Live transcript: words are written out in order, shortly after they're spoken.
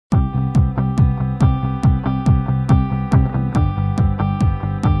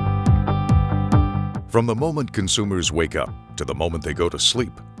From the moment consumers wake up to the moment they go to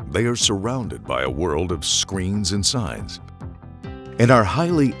sleep, they are surrounded by a world of screens and signs. In our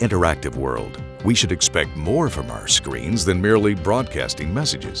highly interactive world, we should expect more from our screens than merely broadcasting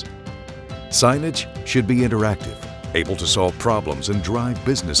messages. Signage should be interactive, able to solve problems and drive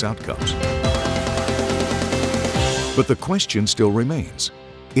business outcomes. But the question still remains,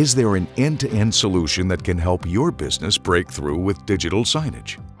 is there an end-to-end solution that can help your business break through with digital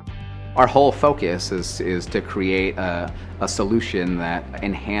signage? Our whole focus is to create a solution that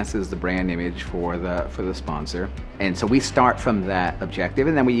enhances the brand image for the sponsor. And so we start from that objective,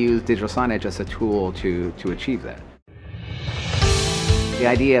 and then we use digital signage as a tool to achieve that. The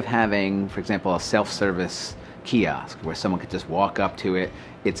idea of having, for example, a self-service kiosk where someone could just walk up to it,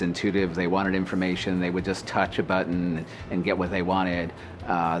 it's intuitive, they wanted information, they would just touch a button and get what they wanted.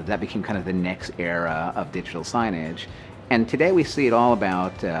 That became kind of the next era of digital signage. And today we see it all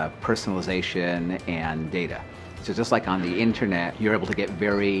about personalization and data. So just like on the internet, you're able to get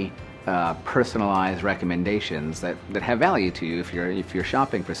very personalized recommendations that have value to you if you're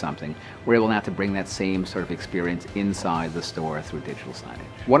shopping for something. We're able now to bring that same sort of experience inside the store through digital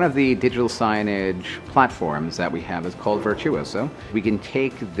signage. One of the digital signage platforms that we have is called Virtuoso. We can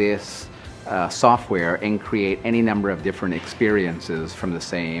take this software and create any number of different experiences from the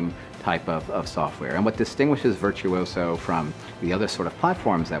same type of software. And what distinguishes Virtuoso from the other sort of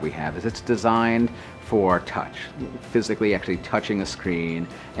platforms that we have is it's designed for touch, physically actually touching a screen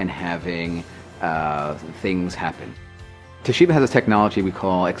and having things happen. Toshiba has a technology we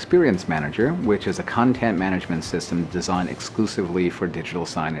call Experience Manager, which is a content management system designed exclusively for digital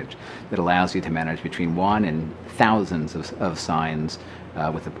signage that allows you to manage between 1 and thousands of signs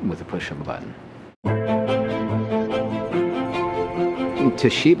with the push of a button.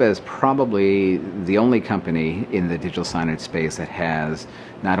 Toshiba is probably the only company in the digital signage space that has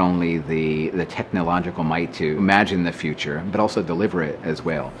not only the technological might to imagine the future, but also deliver it as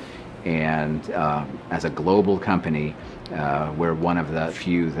well. And as a global company, we're one of the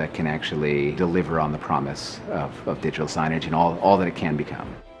few that can actually deliver on the promise of digital signage and all that it can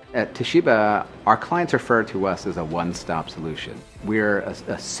become. At Toshiba, our clients refer to us as a one-stop solution. We're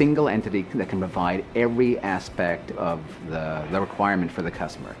a single entity that can provide every aspect of the requirement for the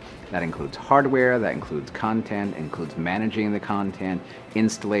customer. That includes hardware, that includes content, includes managing the content,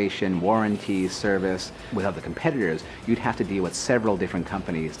 installation, warranty, service. With other competitors, you'd have to deal with several different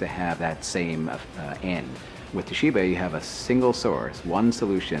companies to have that same end. With Toshiba, you have a single source, one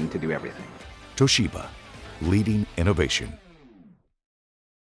solution to do everything. Toshiba, leading innovation.